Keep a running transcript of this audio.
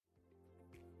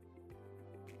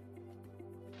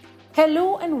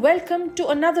Hello and welcome to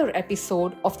another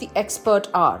episode of the Expert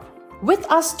Hour. With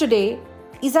us today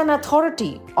is an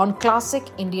authority on classic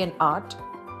Indian art,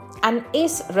 an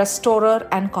ace restorer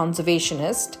and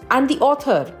conservationist, and the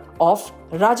author of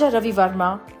Raja Ravi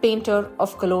Verma, Painter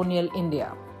of Colonial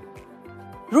India.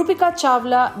 Roopika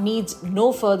Chawla needs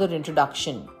no further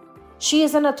introduction. She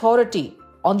is an authority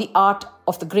on the art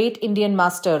of the great Indian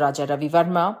master Raja Ravi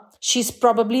Verma. She's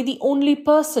probably the only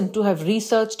person to have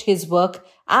researched his work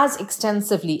as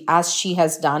extensively as she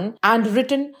has done and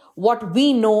written what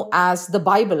we know as the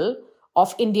Bible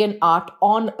of Indian art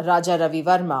on Raja Ravi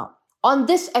Verma. On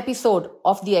this episode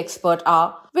of the Expert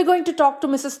Hour, we're going to talk to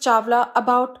Mrs. Chawla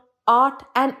about art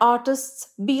and artists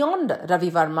beyond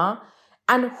Ravi Verma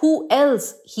and who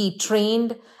else he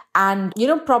trained and,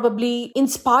 probably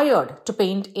inspired to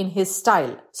paint in his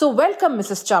style. So welcome,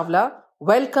 Mrs. Chawla.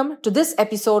 Welcome to this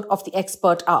episode of the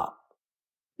Expert Hour.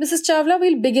 Mrs. Chawla,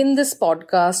 we'll begin this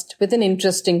podcast with an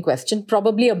interesting question,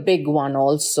 probably a big one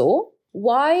also.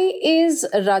 Why is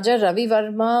Raja Ravi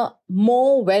Verma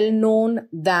more well known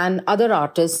than other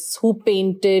artists who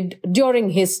painted during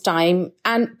his time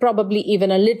and probably even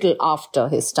a little after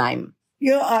his time?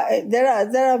 There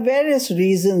are various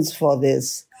reasons for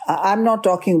this. I'm not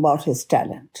talking about his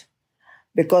talent,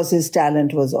 because his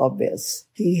talent was obvious.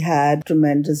 He had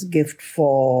tremendous gift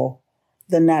for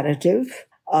the narrative.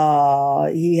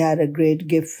 He had a great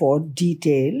gift for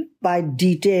detail. By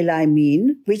detail, I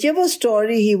mean, whichever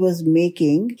story he was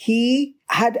making, he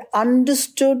had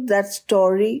understood that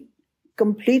story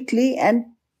completely and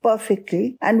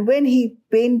perfectly. And when he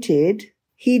painted,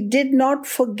 he did not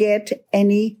forget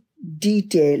any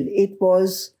detail. It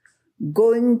was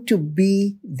going to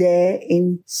be there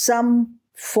in some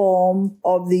form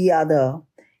of the other.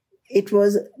 It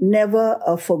was never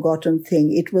a forgotten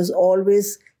thing. It was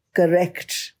always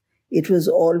correct. It was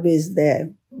always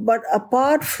there. But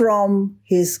apart from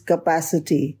his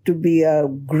capacity to be a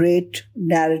great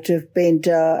narrative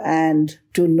painter and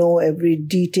to know every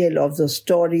detail of the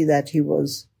story that he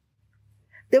was,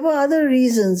 there were other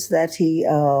reasons that he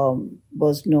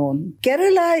was known.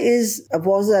 Kerala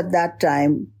was at that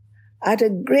time at a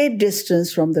great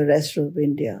distance from the rest of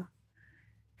India.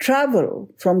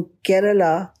 Travel from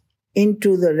Kerala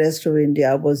into the rest of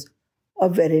India was a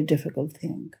very difficult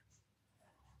thing.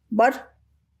 But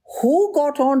who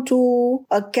got onto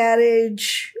a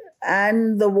carriage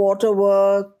and the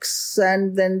waterworks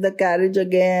and then the carriage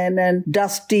again and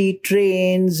dusty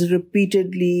trains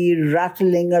repeatedly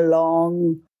rattling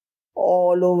along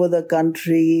all over the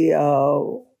country?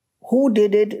 Who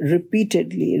did it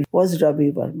repeatedly was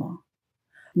Ravi Verma.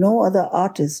 No other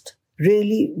artist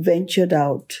really ventured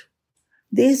out.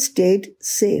 They stayed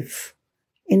safe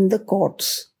in the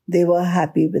courts. They were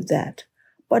happy with that.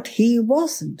 But he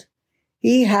wasn't.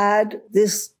 He had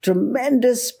this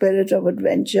tremendous spirit of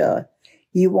adventure.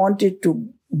 He wanted to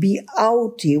be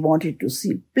out. He wanted to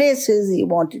see places. He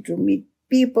wanted to meet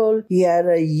people. He had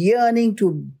a yearning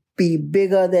to be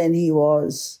bigger than he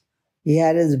was. He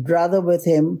had his brother with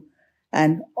him,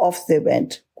 and off they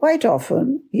went. Quite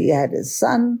often, he had his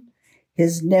son,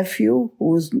 his nephew, who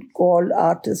was called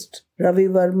artist Ravi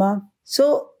Verma.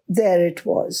 So there it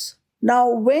was. Now,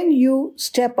 when you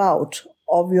step out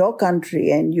of your country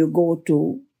and you go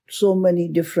to so many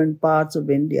different parts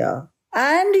of India,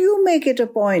 and you make it a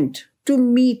point to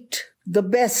meet the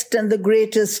best and the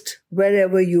greatest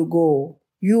wherever you go,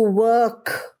 you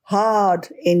work hard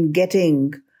in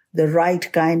getting the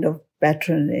right kind of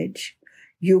patronage.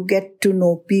 You get to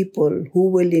know people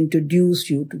who will introduce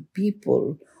you to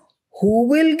people, who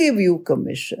will give you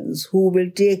commissions, who will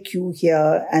take you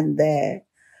here and there.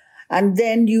 And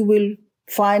then you will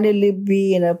finally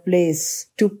be in a place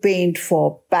to paint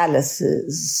for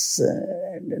palaces,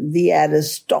 the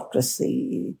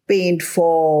aristocracy, paint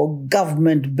for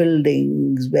government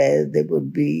buildings where there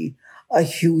would be a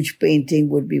huge painting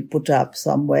would be put up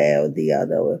somewhere or the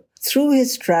other. Through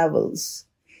his travels,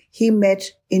 he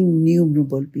met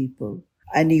innumerable people,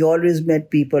 and he always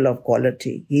met people of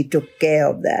quality. He took care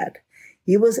of that.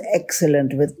 He was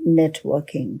excellent with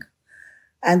networking.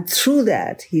 And through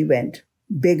that, he went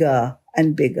bigger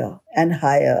and bigger and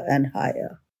higher and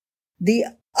higher. The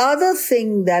other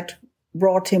thing that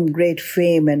brought him great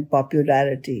fame and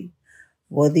popularity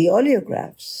were the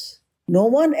oleographs. No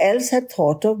one else had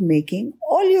thought of making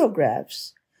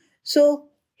oleographs. So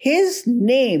his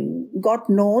name got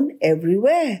known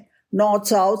everywhere. North,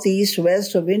 south, east,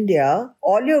 west of India,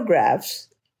 oleographs,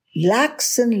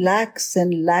 lakhs and lakhs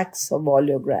and lakhs of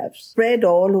oleographs spread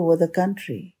all over the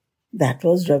country. That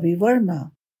was Ravi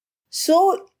Verma.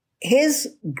 So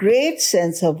his great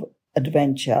sense of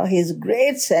adventure, his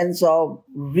great sense of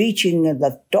reaching at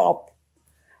the top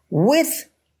with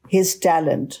his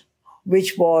talent,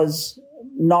 which was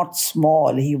not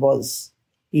small.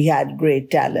 He had great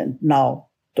talent. Now,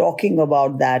 talking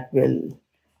about that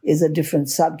is a different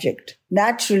subject.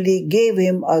 Naturally gave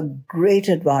him a great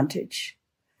advantage.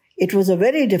 It was a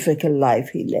very difficult life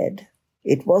he led.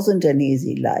 It wasn't an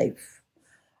easy life.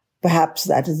 Perhaps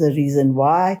that is the reason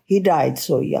why he died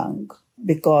so young,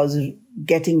 because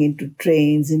getting into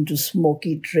trains, into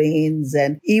smoky trains,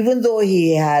 and even though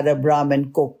he had a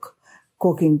Brahmin cook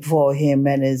cooking for him,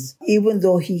 even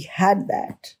though he had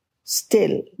that,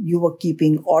 still you were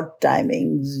keeping odd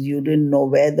timings. You didn't know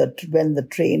when the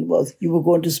train was. You were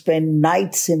going to spend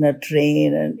nights in a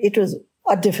train, and it was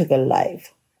a difficult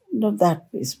life. No, that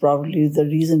is probably the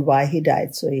reason why he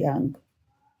died so young.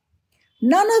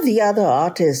 None of the other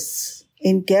artists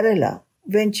in Kerala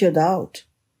ventured out.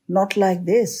 Not like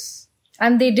this.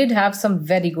 And they did have some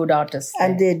very good artists there.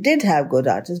 And they did have good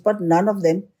artists, but none of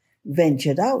them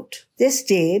ventured out. They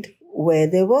stayed where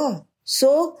they were.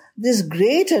 So this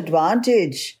great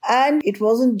advantage, and it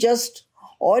wasn't just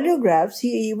oleographs,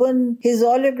 his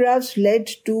oleographs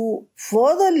led to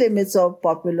further limits of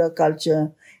popular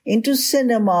culture, into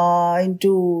cinema,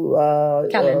 into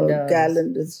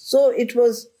calendars. So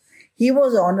he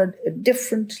was on a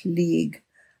different league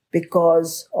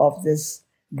because of this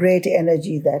great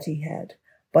energy that he had.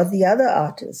 But the other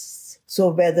artists, so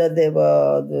whether they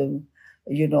were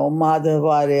Madhav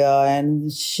Varya and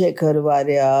Shekhar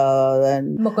Varya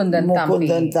and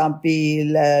Mukundan Tampi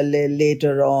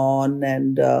later on,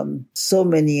 and so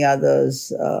many others,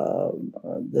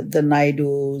 the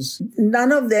Naidus,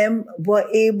 none of them were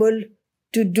able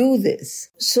to do this.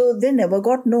 So they never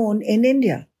got known in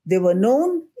India. They were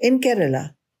known in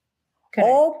Kerala. Correct.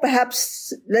 Or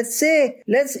perhaps, let's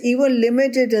even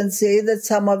limit it and say that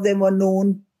some of them were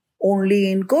known only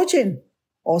in Cochin,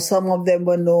 or some of them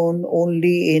were known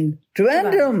only in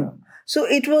Trivandrum. So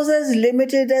it was as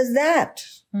limited as that.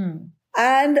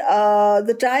 And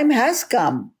the time has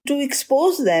come to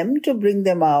expose them, to bring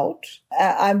them out.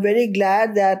 I'm very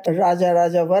glad that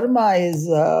Raja Varma is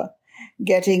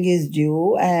getting his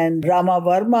due, and Rama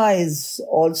Varma is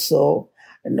also,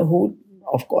 who,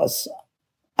 of course,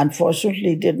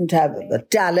 unfortunately didn't have the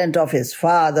talent of his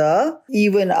father,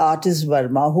 even Artist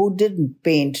Verma, who didn't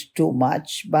paint too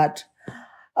much. But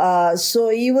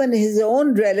so even his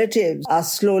own relatives are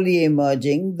slowly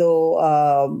emerging, though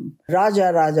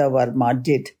Raja Verma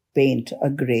did paint a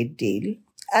great deal.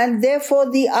 And therefore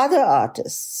the other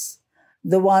artists,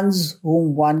 the ones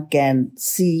whom one can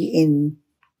see in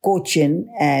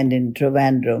Cochin and in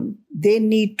Trivandrum, they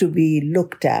need to be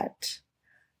looked at,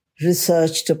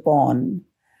 researched upon,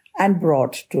 and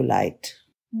brought to light.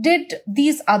 Did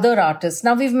these other artists,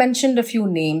 now we've mentioned a few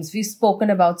names, we've spoken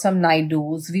about some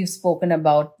Naidus, we've spoken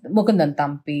about Mukundan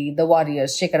Tampi, the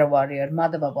warriors, Shekhara Warrior,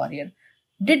 Madhava Warrior.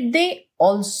 Did they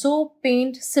also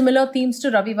paint similar themes to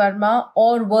Ravi Varma,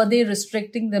 or were they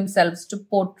restricting themselves to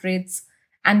portraits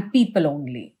and people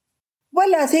only?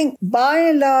 Well, I think by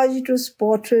and large it was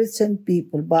portraits and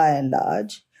people, by and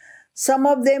large. Some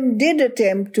of them did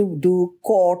attempt to do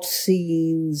court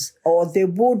scenes, or they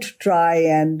would try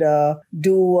and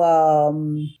do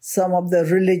some of the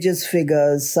religious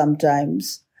figures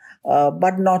sometimes,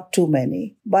 but not too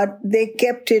many. But they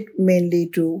kept it mainly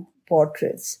to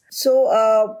portraits.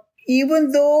 So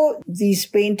even though these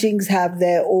paintings have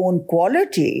their own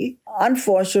quality,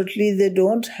 unfortunately they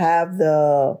don't have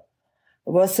the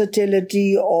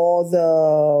versatility or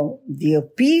the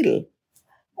appeal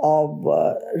of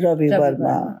Ravi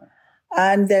Varma.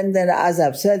 And then as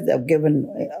I've said, they've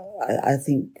given, I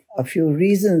think, a few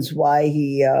reasons why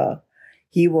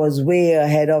he was way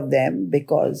ahead of them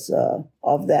because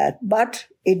of that. But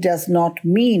it does not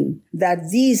mean that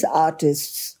these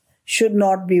artists should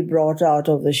not be brought out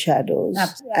of the shadows.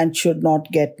 Absolutely. And should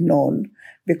not get known,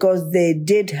 because they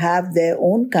did have their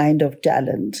own kind of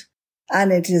talent.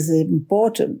 And it is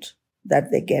important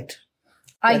that they get.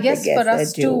 I guess for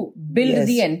us to build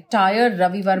the entire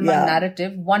Ravi Varma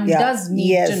narrative, one does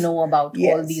need to know about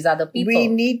all these other people. We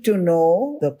need to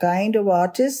know the kind of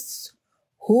artists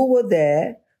who were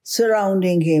there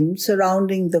surrounding him,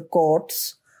 surrounding the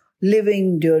courts,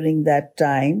 living during that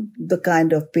time, the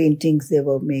kind of paintings they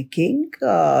were making,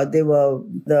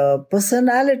 the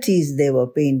personalities they were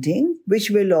painting, which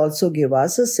will also give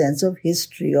us a sense of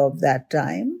history of that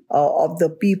time, of the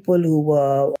people who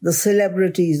were the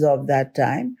celebrities of that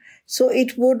time. So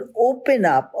it would open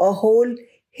up a whole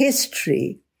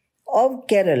history of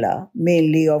Kerala,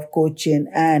 mainly of Cochin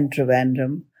and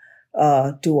Trivandrum,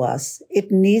 to us.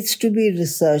 It needs to be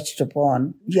researched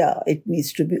upon. Yeah, it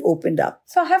needs to be opened up.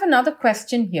 So I have another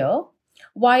question here.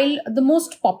 While the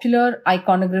most popular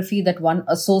iconography that one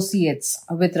associates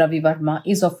with Ravi Verma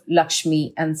is of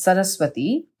Lakshmi and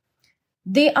Saraswati,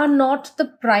 they are not the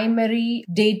primary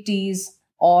deities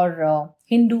or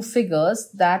Hindu figures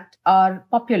that are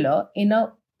popular in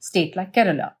a state like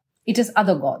Kerala. It is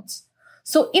other gods.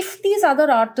 So if these other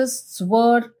artists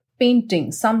were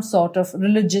painting some sort of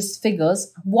religious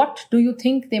figures, what do you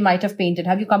think they might have painted?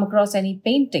 Have you come across any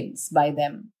paintings by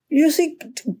them? You see,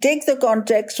 take the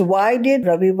context. Why did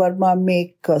Ravi Verma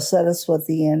make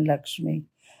Saraswati and Lakshmi?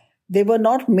 They were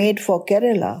not made for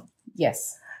Kerala.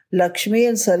 Yes. Lakshmi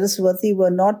and Saraswati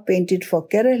were not painted for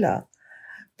Kerala.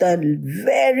 The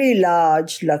very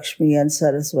large Lakshmi and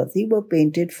Saraswati were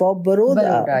painted for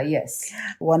Baroda. Baroda, yes.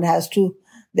 One has to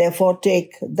therefore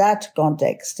take that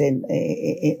context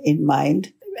in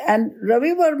mind. And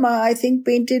Ravi Verma, I think,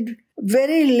 painted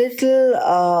very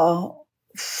little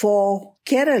for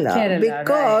Kerala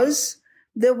because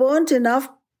there weren't enough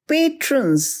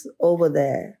patrons over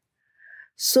there.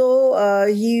 So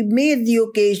he made the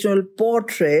occasional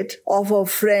portrait of a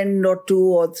friend or two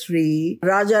or three.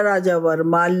 Raja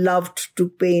Verma loved to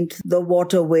paint the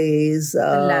waterways,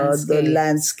 the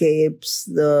landscapes,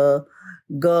 the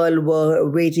girl were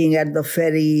waiting at the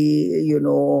ferry,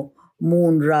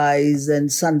 moonrise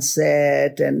and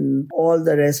sunset and all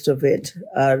the rest of it.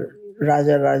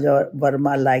 Raja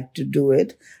Verma liked to do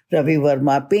it. Ravi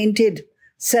Verma painted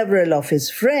several of his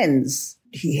friends.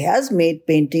 He has made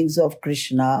paintings of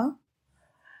Krishna,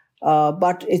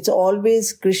 but it's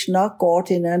always Krishna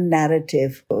caught in a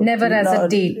narrative. Never as a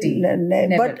deity.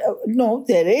 Never. But no,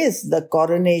 there is the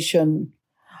coronation.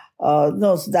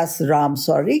 No, that's Ram.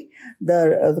 Sorry,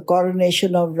 the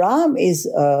coronation of Ram is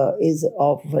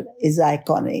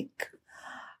iconic.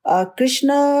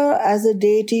 Krishna as a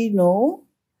deity, no,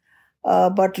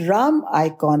 but Ram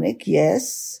iconic,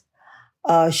 yes.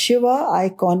 Shiva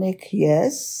iconic,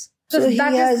 yes. So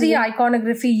that is the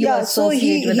iconography you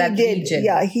associate with that region.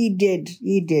 Yeah, he did.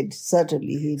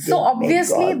 Certainly, he did. So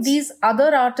obviously, these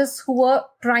other artists who were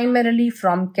primarily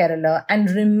from Kerala and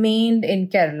remained in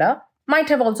Kerala might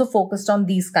have also focused on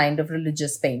these kind of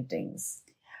religious paintings.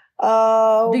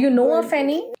 Do you know of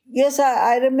any? Yes,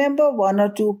 I remember one or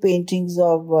two paintings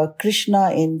of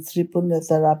Krishna in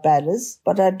Tripunithara Palace,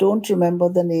 but I don't remember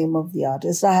the name of the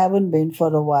artist. I haven't been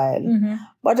for a while. Mm-hmm.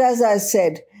 But as I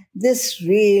said, this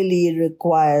really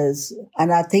requires,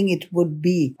 and I think it would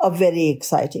be, a very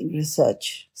exciting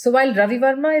research. So while Ravi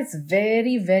Verma is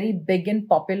very, very big and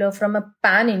popular from a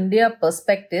pan-India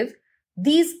perspective,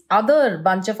 these other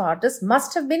bunch of artists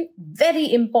must have been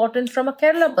very important from a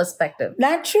Kerala perspective.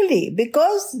 Naturally,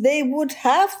 because they would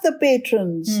have the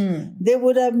patrons. They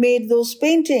would have made those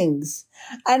paintings.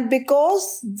 And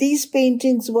because these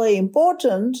paintings were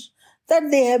important, that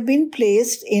they have been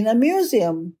placed in a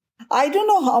museum. I don't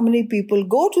know how many people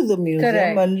go to the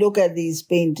museum and look at these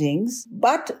paintings,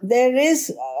 but there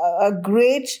is a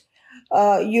great,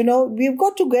 we've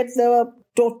got to get the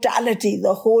totality,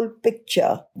 the whole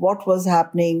picture, what was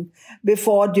happening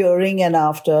before, during, and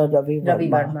after Ravi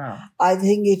Verma. I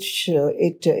think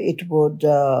it would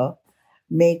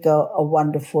make a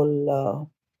wonderful.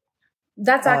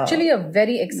 That's actually a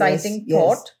very exciting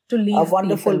thought to leave a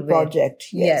wonderful people project.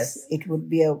 With. Yes, it would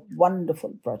be a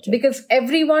wonderful project because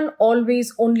everyone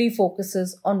always only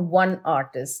focuses on one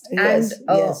artist and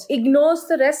ignores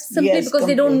the rest simply because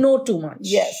they don't know too much.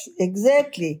 Yes,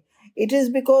 exactly. It is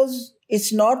because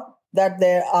it's not that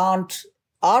there aren't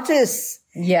artists.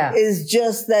 Yeah, it's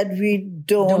just that we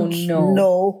don't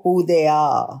know who they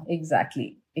are.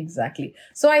 Exactly.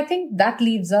 So I think that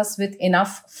leaves us with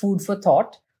enough food for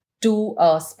thought to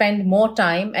spend more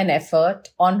time and effort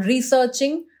on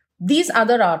researching these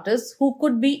other artists who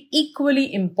could be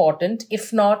equally important,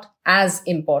 if not as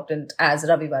important as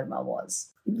Ravi Verma was.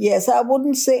 Yes, I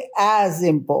wouldn't say as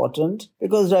important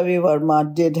because Ravi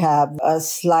Verma did have a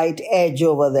slight edge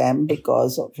over them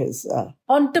because of his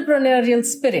entrepreneurial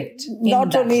spirit.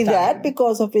 Not only that,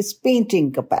 because of his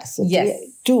painting capacity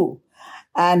too,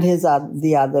 and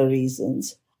the other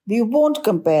reasons. We won't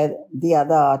compare the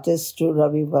other artists to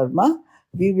Ravi Verma.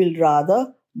 We will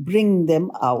rather bring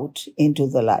them out into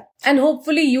the light. And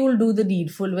hopefully you'll do the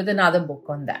needful with another book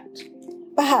on that.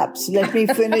 Perhaps. Let me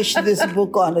finish this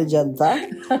book on Ajanta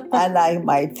and I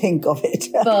might think of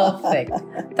it.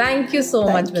 Perfect. Thank you so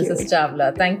much, Mrs.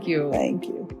 Chawla. Thank you. Thank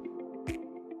you.